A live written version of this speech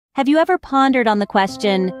Have you ever pondered on the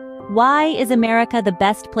question, why is America the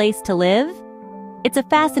best place to live? It's a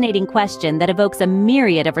fascinating question that evokes a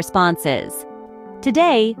myriad of responses.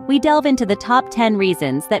 Today, we delve into the top 10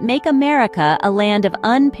 reasons that make America a land of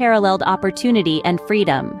unparalleled opportunity and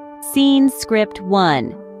freedom. Scene Script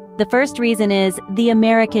 1. The first reason is the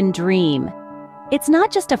American dream. It's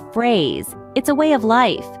not just a phrase, it's a way of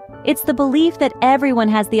life. It's the belief that everyone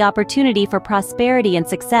has the opportunity for prosperity and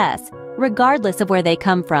success, regardless of where they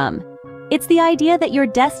come from. It's the idea that your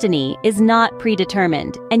destiny is not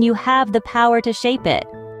predetermined, and you have the power to shape it.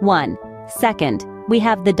 Second, we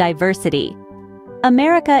have the diversity.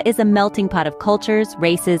 America is a melting pot of cultures,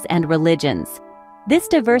 races, and religions. This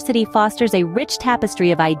diversity fosters a rich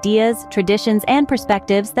tapestry of ideas, traditions, and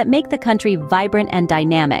perspectives that make the country vibrant and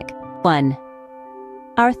dynamic.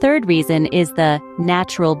 Our third reason is the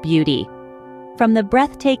natural beauty. From the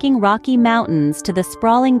breathtaking Rocky Mountains to the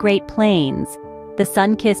sprawling Great Plains, the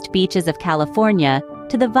sun-kissed beaches of California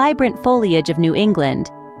to the vibrant foliage of New England,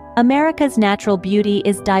 America's natural beauty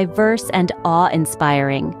is diverse and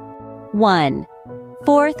awe-inspiring.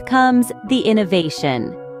 Fourth comes the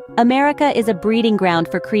innovation. America is a breeding ground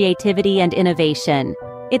for creativity and innovation.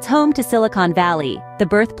 It's home to Silicon Valley, the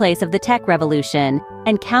birthplace of the tech revolution,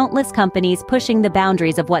 and countless companies pushing the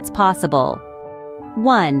boundaries of what's possible.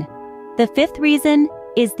 The fifth reason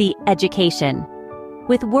is the education.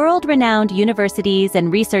 With world-renowned universities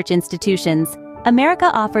and research institutions,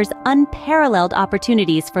 America offers unparalleled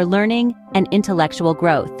opportunities for learning and intellectual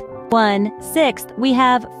growth. Sixth, we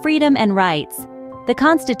have freedom and rights. The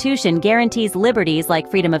Constitution guarantees liberties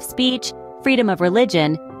like freedom of speech, freedom of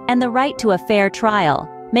religion, and the right to a fair trial,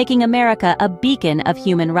 making America a beacon of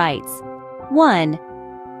human rights.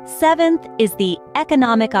 Seventh is the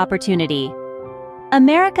economic opportunity.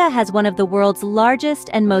 America has one of the world's largest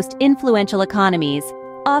and most influential economies,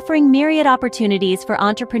 offering myriad opportunities for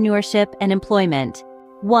entrepreneurship and employment.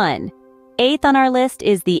 Eighth on our list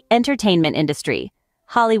is the entertainment industry.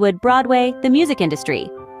 Hollywood, Broadway, the music industry.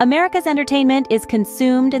 America's entertainment is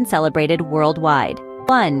consumed and celebrated worldwide.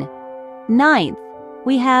 Ninth,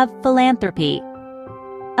 we have philanthropy.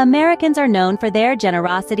 Americans are known for their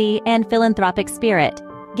generosity and philanthropic spirit,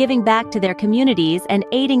 giving back to their communities and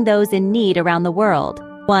aiding those in need around the world.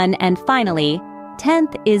 And finally,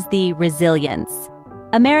 10th is the resilience.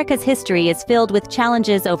 America's history is filled with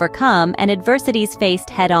challenges overcome and adversities faced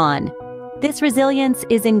head-on. This resilience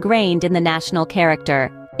is ingrained in the national character.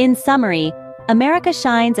 In summary, America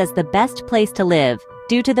shines as the best place to live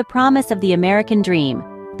due to the promise of the American dream,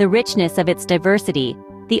 the richness of its diversity,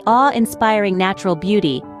 the awe-inspiring natural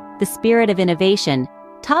beauty, the spirit of innovation,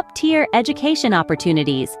 top-tier education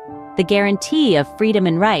opportunities, the guarantee of freedom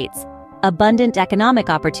and rights, abundant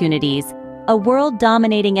economic opportunities, a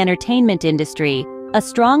world-dominating entertainment industry, a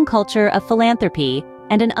strong culture of philanthropy,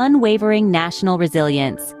 and an unwavering national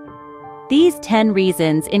resilience. These 10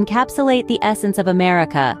 reasons encapsulate the essence of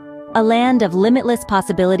America, a land of limitless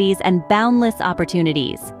possibilities and boundless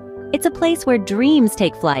opportunities. It's a place where dreams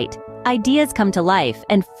take flight, ideas come to life,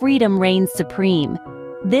 and freedom reigns supreme.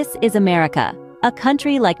 This is America, a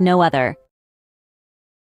country like no other.